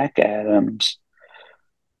the Jack Adams,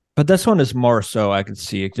 But this one is more so I can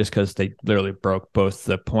see it just because they literally broke both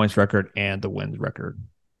the points record and the wins record.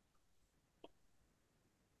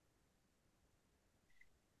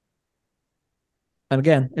 And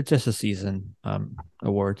again, it's just a season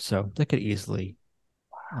award, so they could easily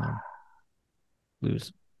um,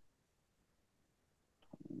 lose.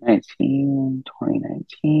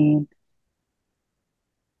 2019.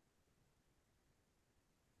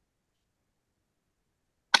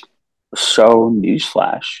 So,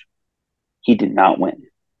 newsflash, he did not win,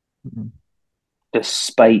 Mm-hmm.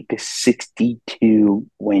 despite the 62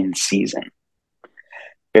 win season.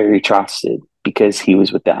 Very trusted because he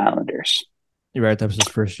was with the Islanders. You're right. That was his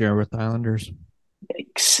first year with the Islanders.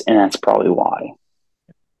 Yikes. And that's probably why.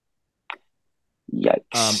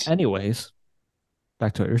 Yikes. Anyways,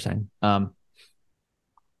 back to what you're saying.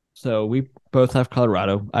 So we both have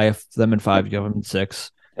Colorado. I have them in Yep. 5. You have them in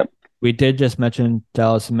 6. Yep. We did just mention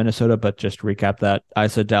Dallas and Minnesota, but just to recap that, I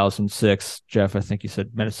said Dallas in 6. Jeff, I think you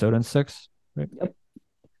said Minnesota in 6. Right?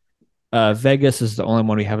 Yep. Vegas is the only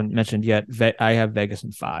one we haven't mentioned yet. I have Vegas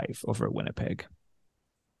in 5 over Winnipeg.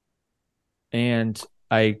 And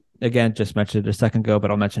I, again, just mentioned it a second ago,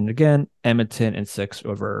 but I'll mention it again. Edmonton in 6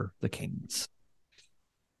 over the Kings.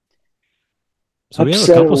 So we have a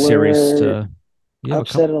Upset couple series alert. to. You have a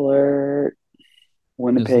Upset couple. alert. Is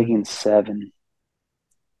Winnipeg there? in 7.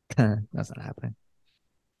 That's not happening.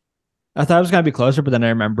 I thought it was going to be closer, but then I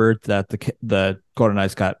remembered that the Golden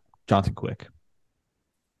Knights got Jonathan Quick.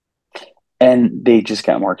 And they just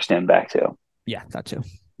got Mark Stanton back too. Yeah, that too.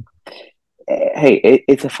 Hey,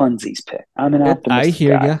 it's a funsies pick. I'm an I optimistic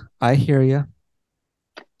hear guy. you. I hear you.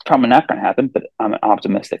 It's probably not going to happen, but I'm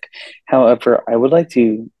optimistic. However, I would like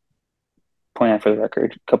to point out for the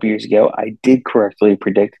record, a couple years ago, I did correctly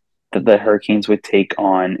predict that the Hurricanes would take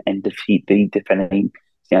on and defeat the defending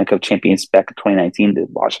Stanley Cup champions back in 2019, the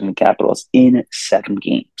Washington Capitals, in 7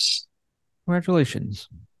 games. Congratulations.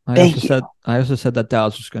 Thank you. I also said that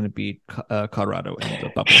Dallas was going to beat Colorado in the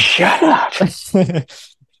bubble. Shut up.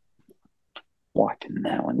 Watching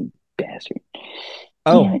that one, you bastard.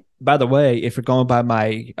 Oh, by the way, if you're going by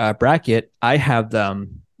my bracket, I have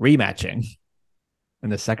them rematching in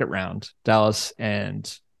the second round, Dallas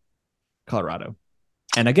and Colorado.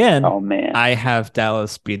 And again, Oh man. I have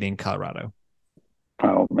Dallas beating Colorado.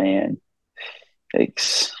 Oh man.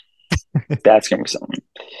 Thanks. That's gonna be something.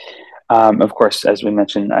 Of course, as we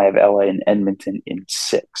mentioned, I have LA and Edmonton in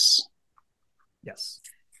 6. Yes.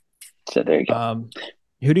 So there you go.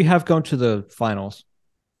 Who do you have going to the finals?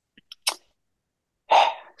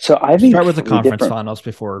 So I made Start with the three conference different. finals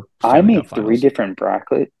before I Stanley Cup made three finals. different Of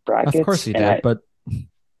course brackets, he and did, I but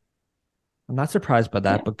I'm not surprised by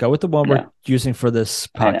that. yeah, But go with the one we're no, using for this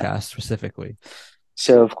I know. podcast specifically.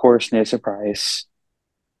 So of course, no surprise.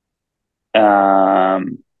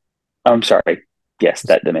 Um, I'm sorry. Yes,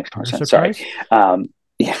 that makes more No sense. Sorry. surprise.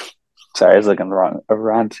 Yeah, sorry, I was looking wrong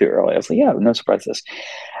around too early. I was like, yeah, no surprise. This.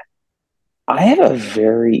 I have a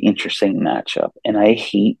very interesting matchup, and I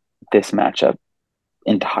hate this matchup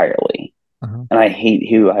entirely, Uh-huh. and I hate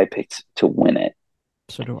who I picked to win it.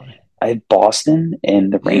 So do I. I have Boston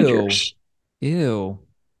and the Ew. Rangers. Ew. Oh,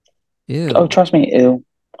 Ew. trust me, ew.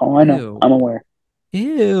 Oh, I know. Ew. I'm aware.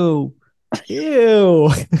 Ew. Ew.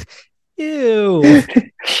 Ew.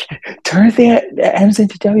 Turn the M's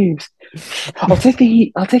into W's. I'll take the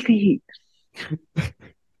heat. I'll take the heat.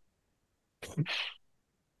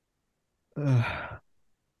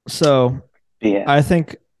 So But yeah, I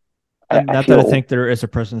think, I not that I feel think there is a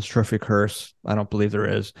President's Trophy curse. I don't believe there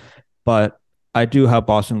is, but I do have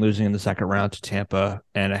Boston losing in the second round to Tampa,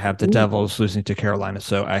 and I have the ooh, Devils losing to Carolina.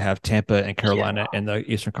 So I have Tampa and yeah, Carolina in the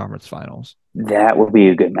Eastern Conference Finals. that would be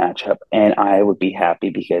a good matchup, and I would be happy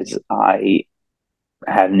because I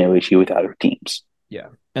have no issue with other teams. Yeah.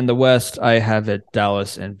 In the West, I have it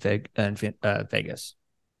Dallas and Vegas.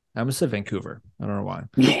 I almost said Vancouver. I don't know why.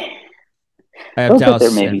 Yeah, I have they'll get there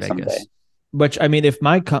Dallas and maybe someday. Vegas. Which I mean, if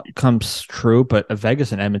my comes true, but a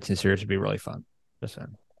Vegas and Edmonton series would be really fun. Just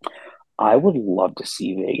saying. I would love to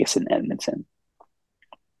see Vegas and Edmonton.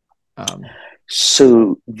 Um,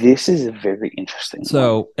 So this is a very interesting one.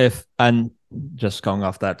 so if I'm just going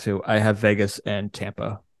off that too, I have Vegas and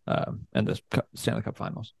Tampa in the Stanley Cup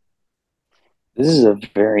Finals. This is a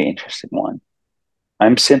very interesting one.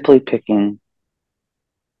 I'm simply picking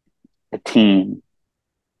a team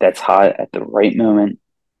that's hot at the right moment,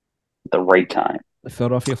 at the right time. The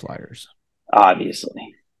Philadelphia Flyers.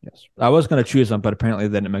 Obviously. Yes, I was going to choose them, but apparently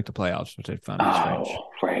they didn't make the playoffs, which I found strange. Oh,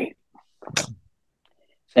 right. Yeah. So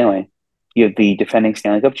anyway, you have the defending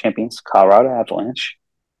Stanley Cup champions, Colorado Avalanche,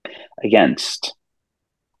 against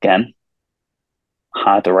again,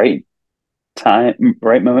 hot at the right time,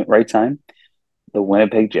 right moment, right time, the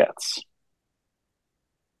Winnipeg Jets.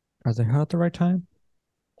 Are they hot at the right time?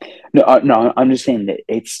 No, I'm just saying that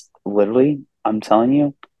it's literally. I'm telling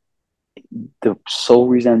you, the sole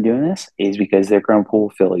reason I'm doing this is because they're going to pull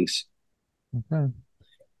Phillies. Okay.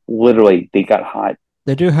 Literally, they got hot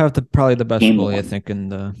They do have probably the best game goalie, I one, think, in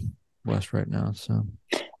the West right now. So,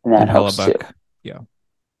 and and that helps too. Hellebuck. Yeah,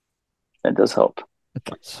 That does help. it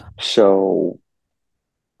does. So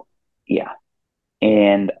yeah,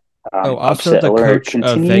 and Oh, also upset the alert coach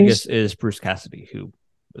of Vegas continues. is Bruce Cassidy, who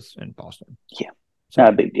was in Boston. Yeah, So,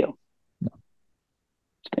 not a big deal. no.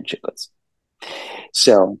 Chicklets.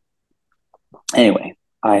 So anyway,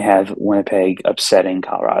 I have Winnipeg upsetting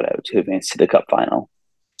Colorado to advance to the Cup final.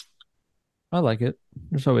 I like it.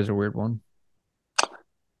 There's always a weird one.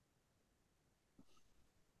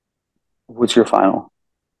 What's your final?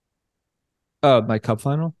 My Cup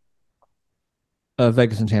final.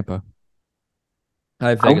 Vegas and Tampa. I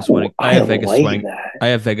have Vegas Oh, winning. I I have Vegas like winning. that. I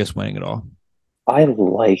have Vegas winning it all. I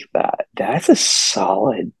like that. That's a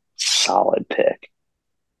solid pick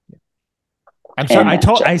I'm sorry. and I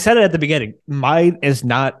matchup. said it at the beginning. Mine is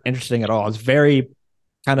not interesting at all. It's very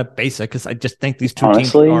kind of basic because I just think these two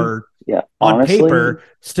teams Honestly, are yeah. on paper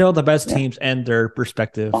still the best Yeah. teams and their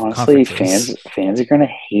respective Honestly, conferences. fans are gonna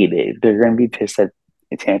hate it. They're gonna be pissed that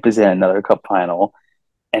Tampa's in another Cup final,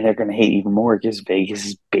 and they're gonna hate even more because Vegas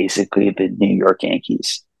is basically the New York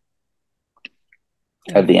Yankees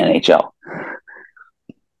Yeah. of the NHL.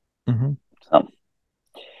 Mm-hmm. So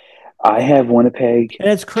I have Winnipeg. And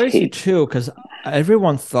it's crazy Take too because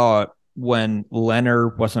everyone thought when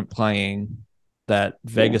Leonard wasn't playing that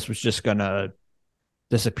yeah, Vegas was just gonna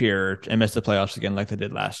disappear and miss the playoffs again like they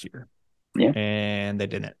did last year, yeah. and they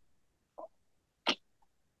didn't.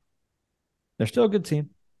 They're still a good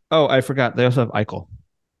team. Oh, I forgot. They also have Eichel.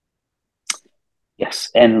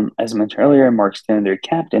 Yes, and as I mentioned earlier, Mark Stone, their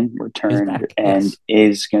captain, Is returned back. and Yes.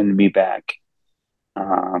 is going to be back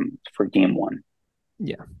for game one.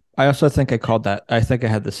 Yeah. I also think I called that. I think I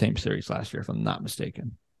had the same series last year, if I'm not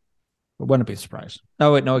mistaken. I wouldn't be surprised.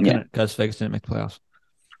 Oh, wait. No, I Yeah, couldn't because Vegas didn't make the playoffs.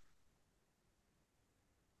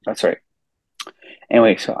 that's right.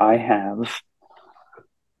 Anyway, so I have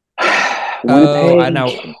Oh, I Winnipeg.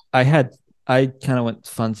 know. I kind of went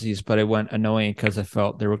funsies, but it went annoying because I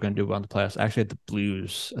felt they were going to do well in the playoffs. I actually had the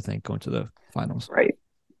Blues, I think, going to the finals. Right.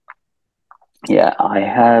 Yeah, I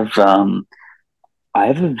have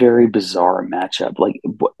a very bizarre matchup. Like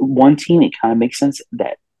one team, it kind of makes sense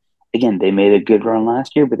that again they made a good run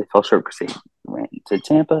last year, but they fell short because they ran to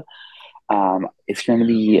Tampa. It's going to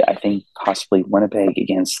be, I think, possibly Winnipeg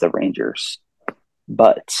against the Rangers,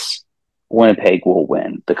 but Winnipeg will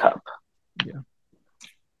win the cup. Yeah.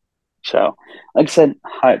 So, like I said,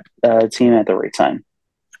 hot team at the right time.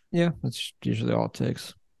 Yeah. That's usually all it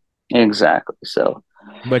takes. Exactly. So,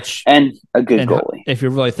 Which, and a good and goalie. if you're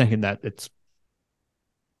really thinking that, it's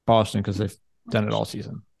Boston because they've done it all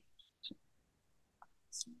season.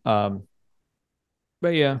 Um, but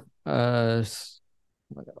yeah.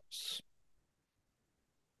 What else?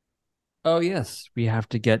 Oh yes, we have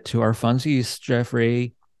to get to our funsies,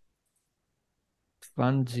 Jeffrey.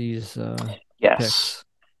 Funsies Yes, picks,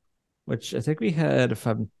 which I think we had. If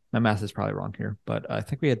my math is probably wrong here, but I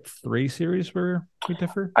think we had 3 series where we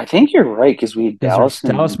differ. I think you're right because we had Because there's Dallas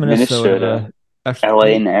Dallas, and Minnesota, Minnesota, actually, LA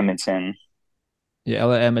and Edmonton, yeah,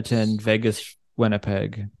 LA, Edmonton, Vegas,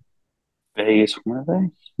 Winnipeg. Vegas. Were they?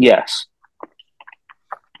 Yes.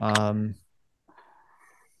 Um,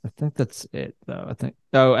 I think that's it though. I think.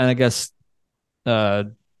 Oh, and I guess uh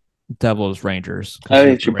Devils, Rangers because Oh, you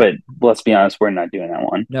have the true, but let's be honest, we're not doing that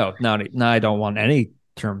one. No, I don't want any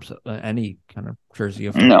terms, any kind of jersey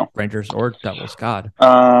of the No. Rangers or Devils. God,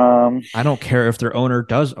 Um. I don't care if their owner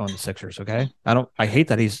does own the Sixers. Okay, I don't. I hate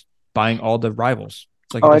that he's buying all the rivals.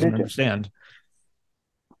 It's like he Oh, I doesn't did too. understand.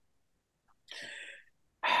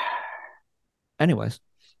 Anyways,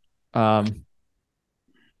 um,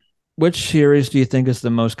 which series do you think is the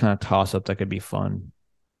most kind of toss up that could be fun?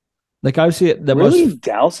 Like obviously the most. Really,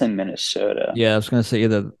 Dallas and Minnesota. Yeah, I was gonna say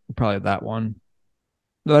either probably that one,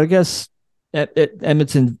 but I guess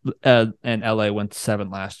Edmonton and LA went 7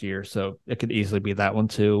 last year, so it could easily be that one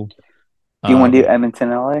too. Do you want to do Um, Edmonton,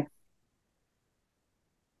 LA?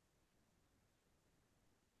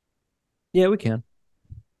 yeah, we can.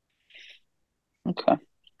 Okay.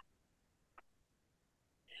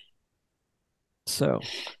 So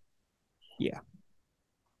yeah,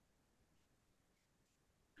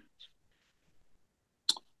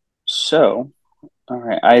 So, all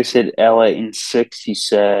right. I said LA in six. He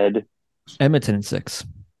said Edmonton in 6.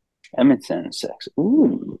 Edmonton in six.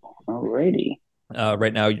 Ooh, alrighty.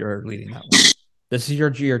 Right now you're leading that one. This is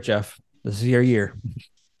your year, Jeff. This is your year.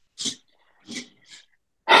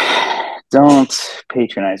 Don't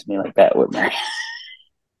patronize me like that, Whitmer.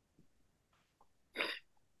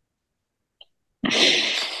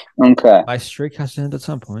 Okay. My streak has to end at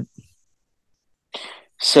some point.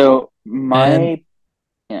 So And my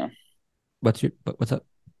yeah. what's up?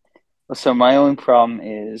 So my only problem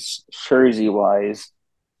is jersey wise.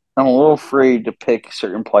 I'm a little afraid to pick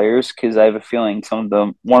certain players because I have a feeling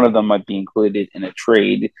one of them might be included in a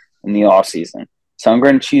trade in the off season. So I'm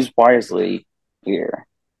going to choose wisely here.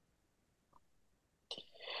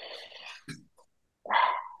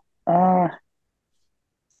 Uh,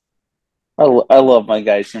 I love my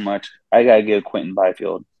guy too much. I gotta go Quentin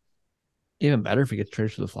Byfield. Even better if he gets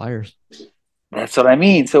traded to the Flyers. That's what I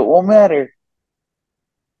mean. So it won't matter.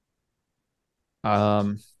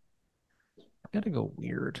 Um, I gotta go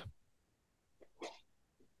weird.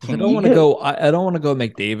 I Can don't you want to go go. I don't want to go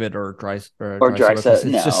McDavid or or Dry because Drysdale?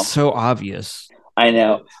 it's just No, so obvious. I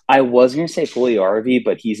know. I was gonna say fully RV,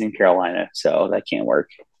 but he's in Carolina, so that can't work.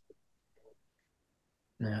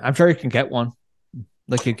 Yeah, I'm sure you can get one.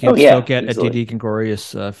 Like you Oh can still yeah, get a easily. DD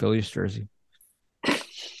Gregorius Phillies jersey.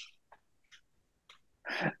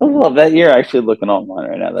 I love that. You're actually looking online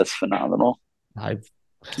right now. That's phenomenal. I,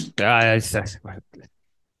 I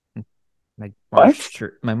What?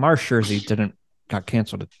 My Marsh jersey didn't got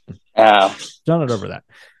canceled. Uh, Done it over that.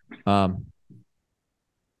 Um,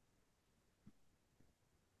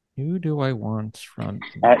 who do I want from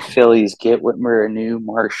at Edmonton? Phillies, get Whitmer a new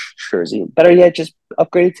Marsh jersey. Better yet, just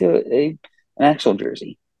upgrade to an actual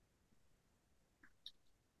jersey.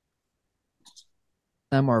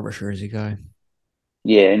 I'm more of a jersey guy.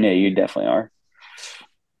 Yeah, no, you definitely are.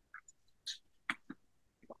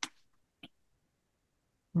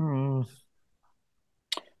 Hmm.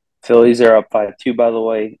 Phillies are up 5-2, by the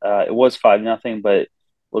way. It was 5-0, but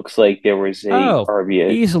looks like there was a Oh,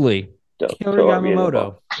 RBA easily to Kyoto RBA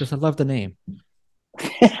Yamamoto because I love the name.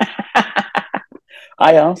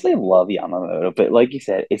 I honestly love Yamamoto, but like you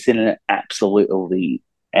said, it's in an absolute elite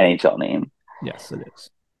NHL name. Yes, it is.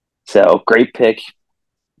 So great pick,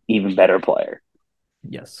 even better player.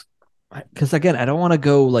 Yes, because again, I don't want to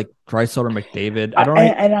go like Drysdale or McDavid. And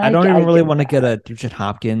I don't even I really get want to get that. a Nugent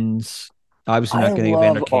Hopkins. Obviously, I not getting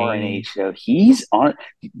Evander love Kane. RNH though. He's on.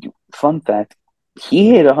 Fun fact: he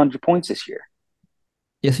hit 100 points this year,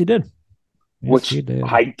 Yes, he did. Yes, which he did.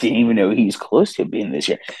 I didn't even know he's close to being this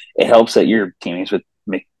year. It helps that your team is with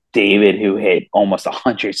McDavid, who hit almost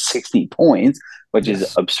 160 points, which is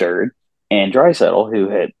Yes, absurd, and Drysdale, who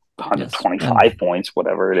hit yes, and 125 points,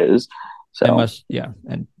 whatever it is. and So, must yeah,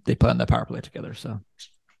 and they play on the power play together. So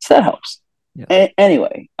so that helps. yes,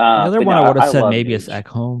 Anyway, the other but no, one I would have I said love maybe is Nuge. at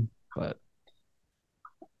home, but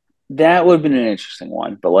That would have been an interesting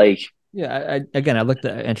one, but like, yeah, again I looked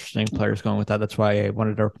at interesting players going with that. That's why I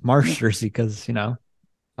wanted a Marsh jersey because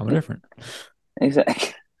I'm different.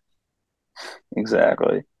 exactly,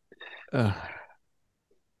 exactly. Uh,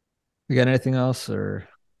 you got anything else or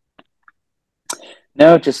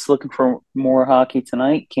No, just looking for more hockey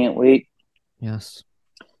tonight. Can't wait. yes?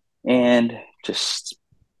 And just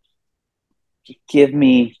give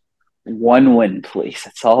me one win, please.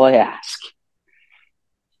 That's all I ask.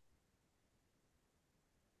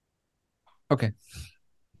 Okay.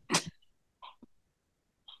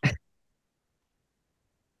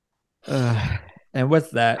 Uh, and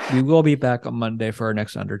with that, we will be back on Monday for our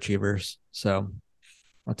next Underachievers. So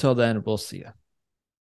until then, we'll see you.